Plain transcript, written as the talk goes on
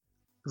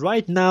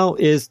Right now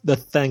is the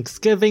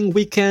Thanksgiving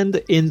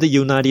weekend in the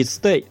United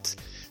States,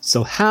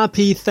 so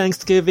happy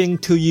Thanksgiving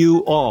to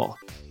you all.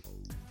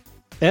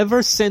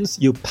 Ever since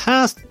you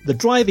passed the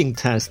driving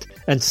test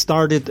and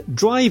started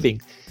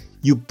driving,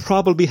 you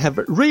probably have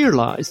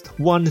realized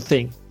one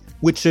thing,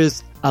 which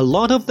is a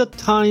lot of the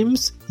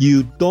times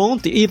you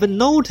don't even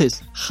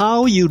notice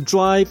how you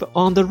drive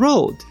on the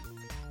road.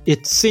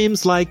 It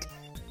seems like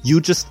you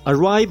just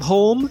arrive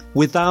home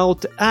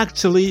without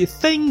actually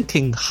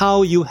thinking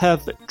how you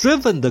have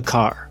driven the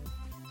car.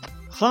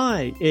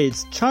 Hi,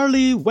 it's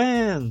Charlie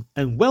Wang,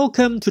 and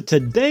welcome to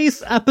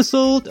today's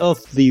episode of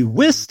The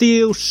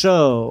Wissteel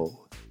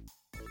Show.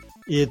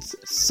 It's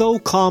so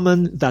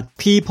common that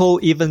people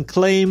even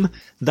claim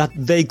that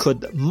they could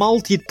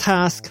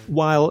multitask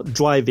while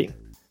driving,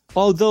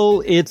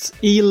 although it's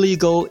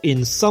illegal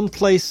in some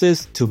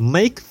places to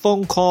make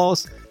phone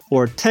calls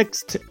or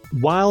text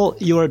while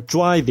you're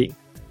driving.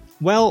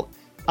 Well,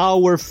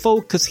 our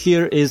focus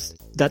here is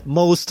that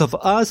most of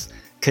us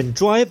can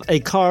drive a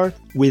car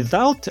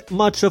without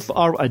much of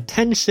our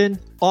attention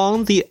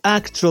on the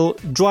actual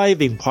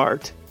driving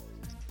part.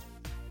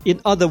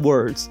 In other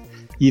words,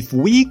 if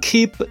we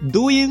keep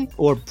doing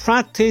or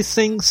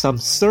practicing some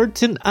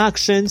certain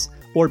actions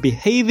or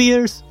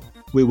behaviors,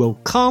 we will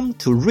come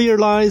to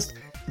realize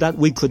that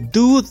we could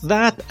do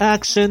that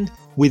action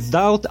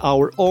without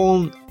our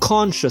own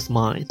conscious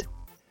mind.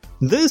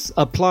 This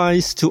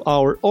applies to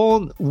our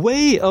own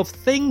way of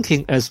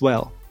thinking as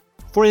well.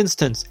 For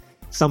instance,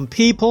 some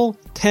people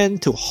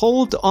tend to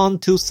hold on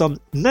to some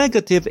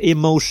negative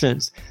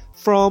emotions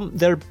from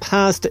their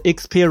past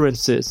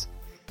experiences,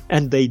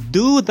 and they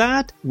do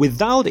that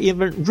without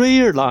even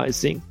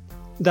realizing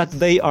that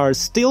they are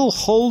still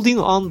holding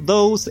on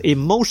those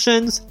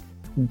emotions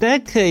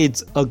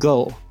decades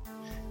ago.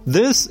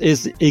 This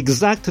is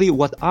exactly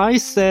what I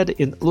said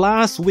in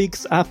last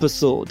week's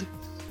episode,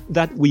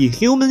 that we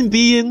human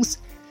beings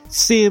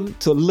seem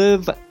to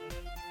live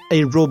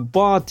a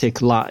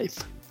robotic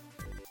life.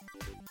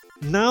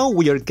 Now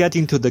we are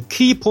getting to the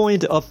key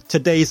point of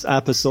today's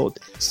episode,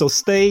 so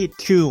stay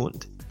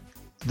tuned.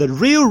 The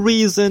real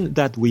reason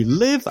that we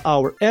live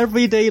our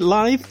everyday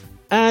life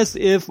as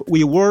if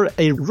we were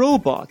a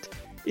robot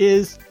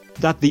is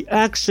that the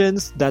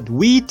actions that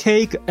we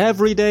take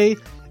every day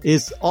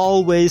is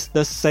always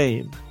the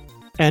same,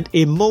 and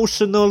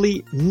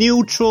emotionally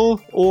neutral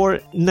or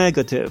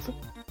negative.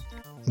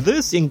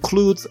 This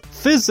includes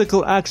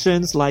physical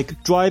actions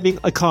like driving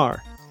a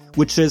car,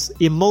 which is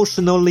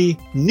emotionally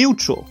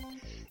neutral.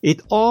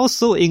 It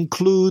also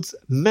includes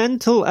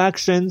mental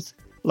actions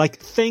like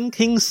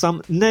thinking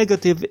some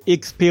negative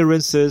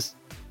experiences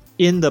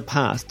in the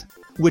past,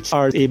 which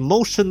are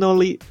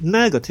emotionally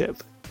negative.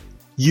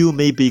 You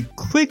may be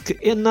quick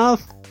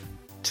enough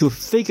to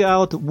figure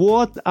out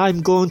what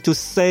I'm going to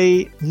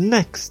say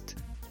next.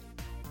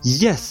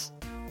 Yes,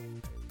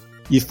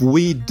 if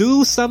we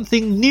do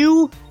something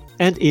new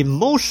and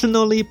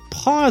emotionally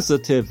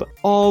positive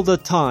all the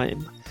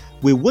time,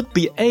 we would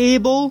be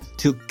able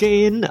to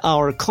gain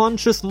our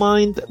conscious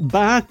mind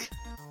back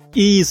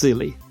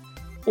easily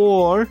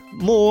or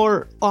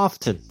more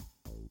often.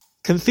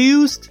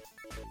 Confused?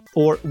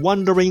 Or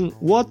wondering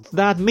what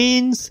that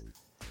means?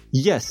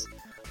 Yes,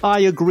 I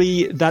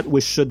agree that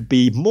we should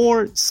be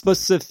more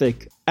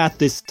specific at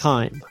this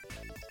time.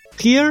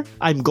 Here,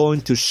 I'm going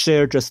to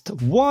share just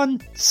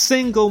one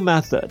single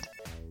method.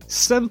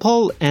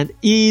 Simple and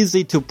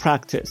easy to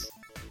practice.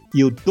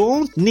 You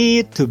don't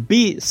need to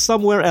be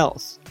somewhere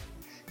else.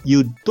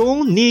 You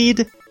don't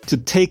need to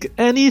take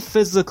any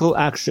physical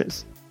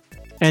actions.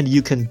 And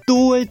you can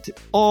do it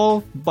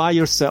all by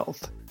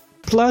yourself.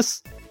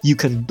 Plus, you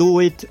can do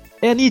it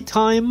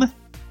anytime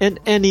and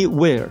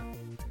anywhere.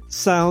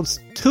 Sounds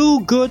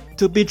too good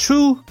to be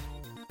true?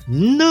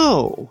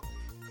 No,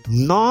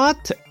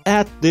 not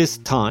at this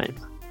time.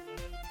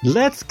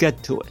 Let's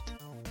get to it.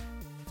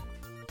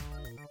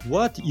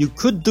 What you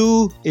could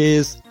do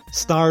is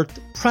start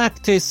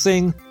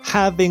practicing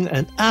having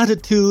an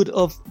attitude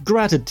of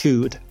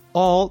gratitude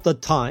all the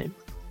time.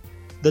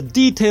 The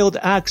detailed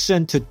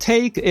action to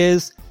take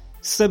is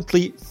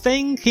simply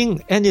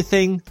thinking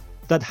anything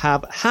that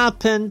have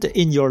happened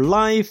in your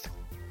life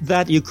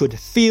that you could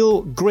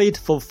feel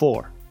grateful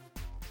for,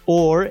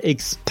 or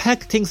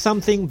expecting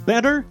something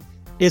better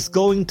is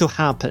going to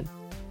happen,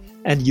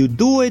 and you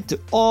do it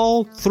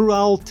all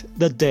throughout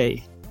the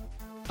day.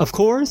 Of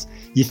course,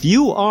 if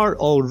you are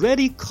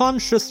already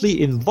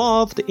consciously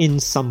involved in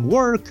some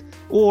work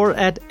or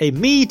at a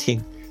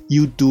meeting,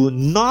 you do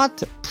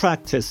not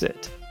practice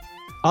it.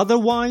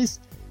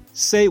 Otherwise,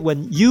 say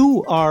when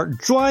you are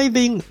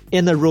driving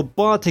in a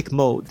robotic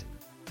mode,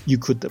 you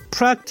could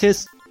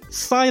practice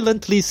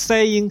silently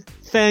saying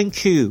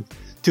thank you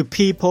to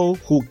people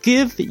who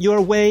give your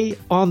way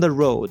on the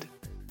road.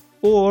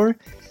 Or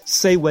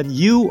say when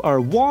you are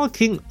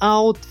walking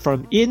out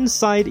from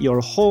inside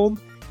your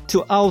home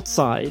to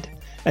outside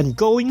and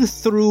going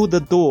through the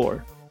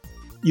door,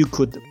 you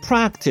could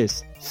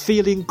practice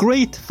feeling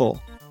grateful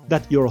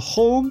that your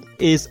home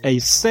is a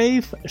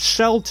safe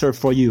shelter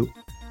for you.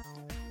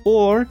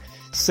 Or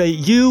say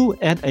you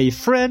and a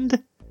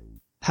friend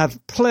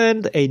have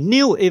planned a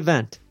new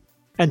event,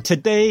 and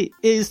today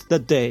is the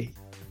day.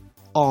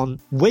 On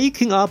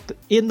waking up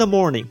in the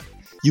morning,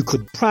 you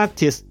could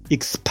practice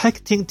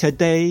expecting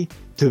today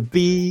to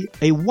be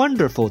a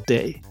wonderful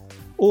day,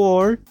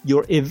 or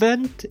your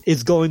event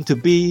is going to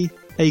be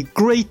a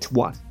great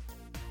one.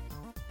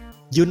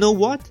 You know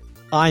what?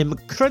 I'm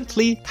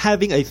currently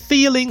having a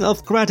feeling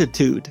of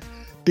gratitude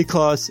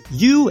because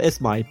you, as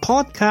my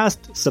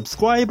podcast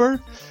subscriber,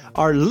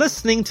 are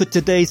listening to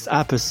today's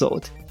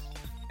episode.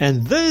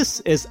 And this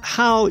is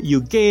how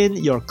you gain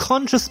your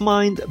conscious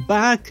mind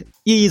back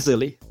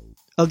easily.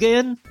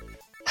 Again,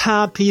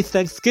 happy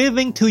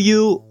Thanksgiving to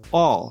you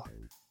all.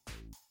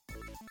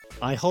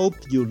 I hope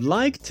you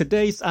liked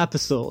today's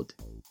episode.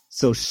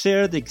 So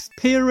share the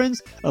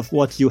experience of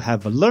what you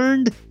have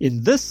learned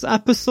in this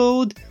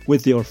episode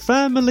with your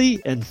family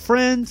and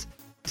friends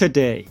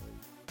today.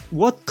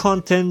 What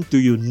content do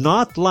you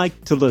not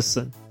like to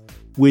listen?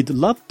 We'd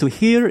love to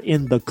hear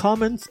in the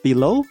comments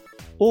below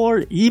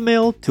or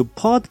email to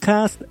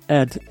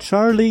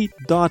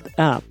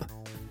podcast@charlie.app.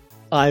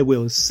 I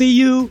will see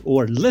you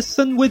or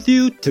listen with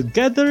you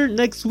together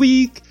next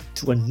week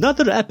to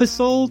another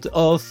episode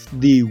of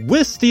The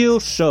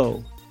Withstill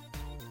Show.